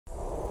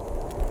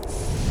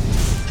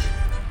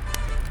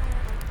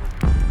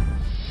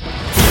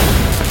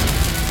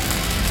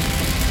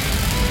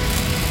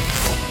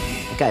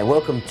Okay,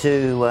 welcome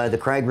to the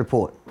Craig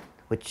Report,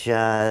 which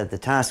the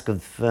task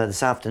of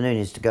this afternoon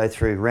is to go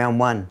through round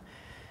one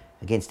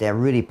against our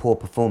really poor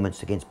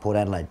performance against Port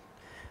Adelaide.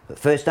 But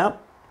first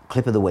up,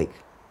 clip of the week.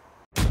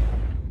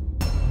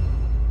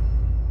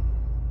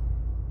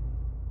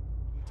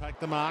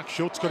 Take the mark.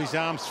 Schultz got his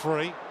arms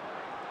free.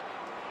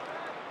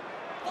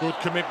 Good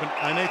commitment.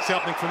 They need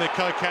something from their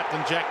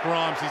co-captain, Jack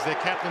Grimes. He's their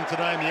captain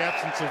today in the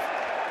absence of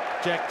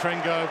Jack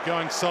Trengove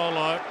going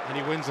solo, and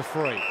he wins a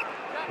free.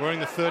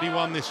 Wearing the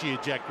 31 this year,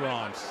 Jack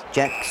Grimes.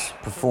 Jack's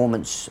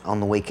performance on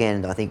the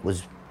weekend, I think,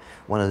 was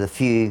one of the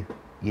few,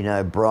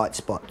 bright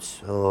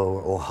spots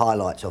or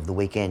highlights of the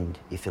weekend,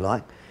 if you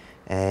like.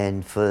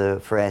 And for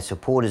our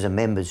supporters and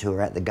members who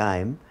are at the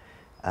game,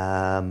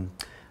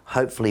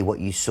 hopefully what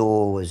you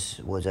saw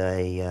was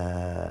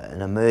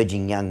an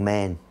emerging young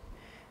man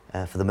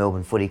for the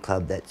Melbourne Footy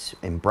Club that's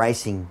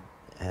embracing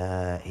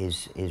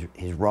his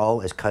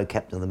role as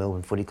co-captain of the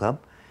Melbourne Footy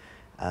Club,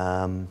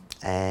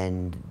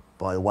 and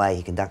by the way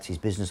he conducts his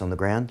business on the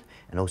ground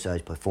and also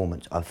his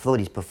performance. I thought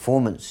his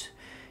performance,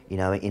 in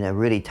a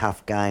really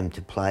tough game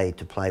to play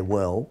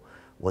well,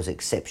 was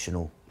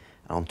exceptional.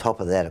 And on top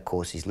of that, of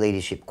course, his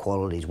leadership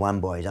qualities won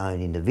by his own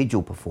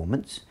individual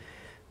performance,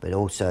 but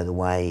also the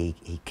way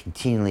he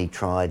continually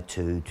tried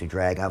to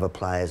drag other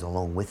players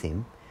along with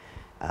him.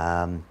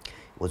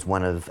 Was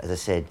one of, as I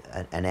said,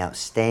 an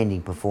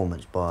outstanding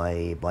performance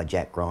by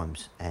Jack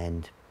Grimes,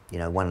 and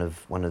one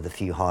of the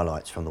few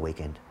highlights from the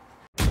weekend.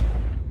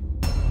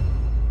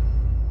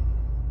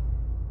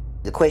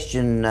 The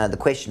question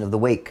of the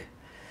week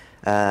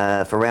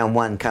for round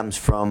one comes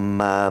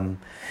from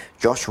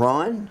Josh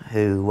Ryan,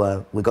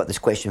 who we got this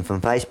question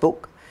from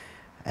Facebook,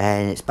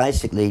 and it's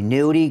basically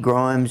Nildy,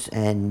 Grimes,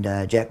 and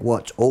Jack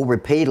Watts all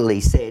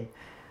repeatedly said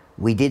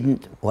I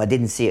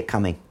didn't see it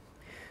coming.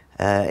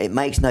 It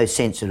makes no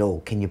sense at all.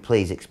 Can you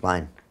please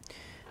explain?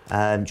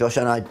 Josh,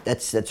 I know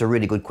that's a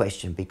really good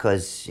question,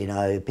 because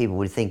people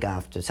would think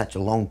after such a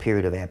long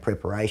period of our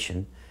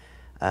preparation,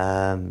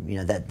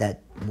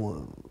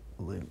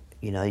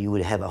 you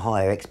would have a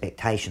higher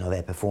expectation of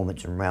our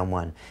performance in round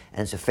one,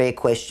 and it's a fair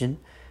question.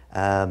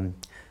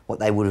 What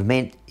they would have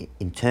meant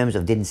in terms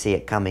of didn't see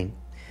it coming,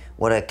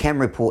 what I can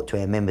report to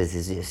our members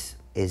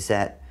is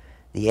that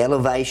the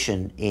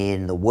elevation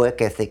in the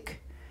work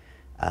ethic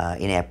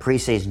in our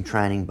pre-season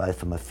training, both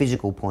from a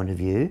physical point of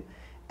view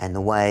and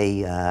the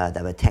way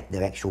they've attacked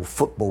their actual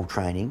football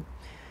training,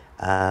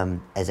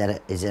 is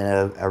at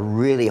a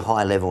really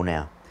high level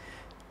now,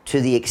 to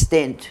the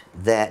extent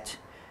that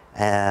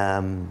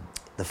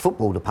the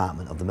football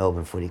department of the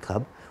Melbourne Footy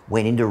Club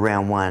went into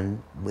round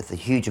one with a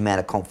huge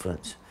amount of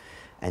confidence.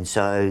 And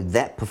so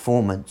that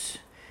performance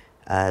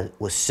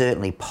was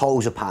certainly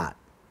poles apart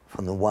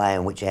from the way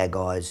in which our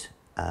guys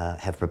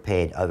have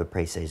prepared over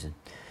pre-season.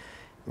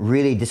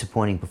 Really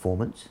disappointing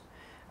performance,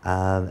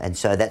 and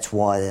so that's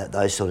why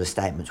those sort of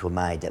statements were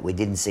made, that we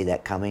didn't see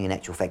that coming. In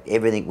actual fact,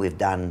 everything we've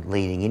done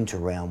leading into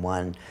round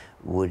one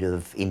would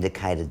have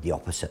indicated the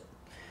opposite.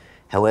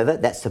 However,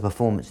 that's the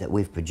performance that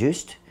we've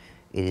produced.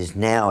 It is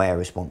now our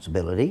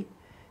responsibility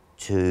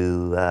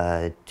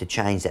to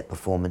change that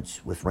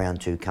performance with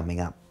round two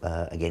coming up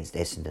against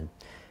Essendon.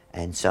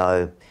 And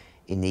so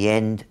in the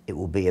end, it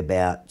will be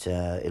about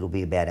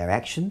our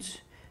actions,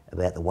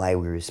 about the way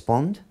we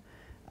respond.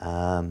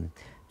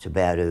 It's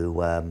about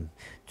to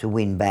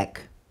win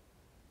back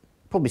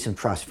probably some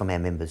trust from our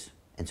members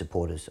and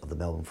supporters of the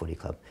Melbourne Footy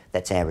Club.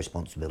 That's our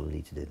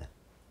responsibility to do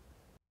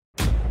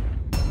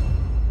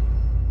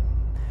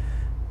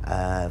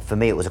that. For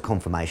me, it was a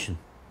confirmation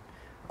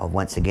of,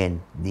 once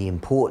again, the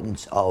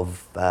importance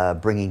of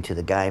bringing to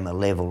the game a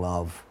level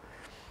of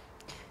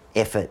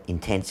effort,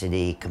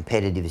 intensity,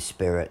 competitive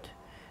spirit,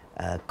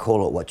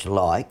 call it what you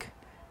like,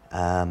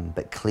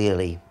 but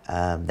clearly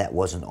that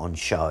wasn't on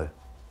show.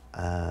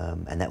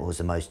 And that was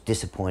the most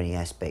disappointing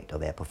aspect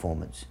of our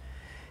performance.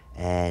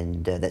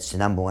 And that's the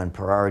number one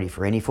priority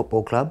for any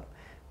football club,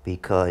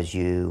 because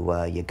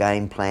your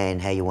game plan,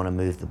 how you want to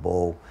move the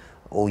ball,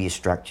 all your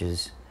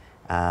structures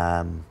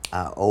are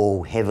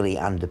all heavily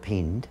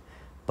underpinned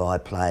by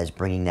players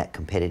bringing that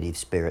competitive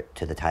spirit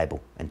to the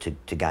table and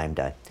to game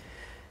day.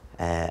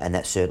 And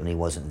that certainly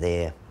wasn't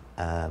there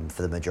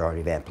for the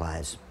majority of our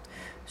players.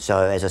 So,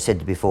 as I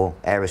said before,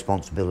 our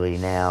responsibility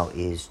now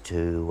is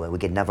to we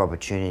get another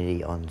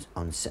opportunity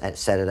on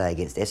Saturday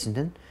against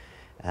Essendon.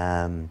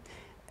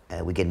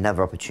 We get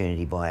another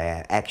opportunity by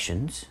our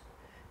actions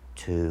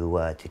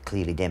to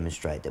clearly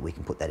demonstrate that we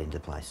can put that into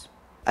place.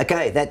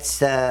 Okay,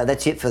 that's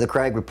it for the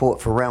Craig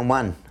Report for round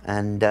one,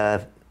 and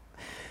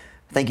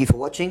thank you for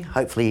watching.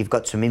 Hopefully, you've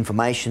got some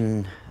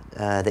information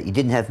that you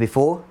didn't have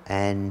before,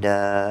 and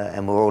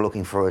we're all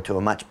looking forward to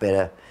a much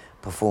better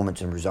performance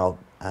and result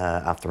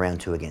after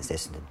round two against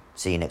Essendon.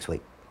 See you next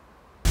week.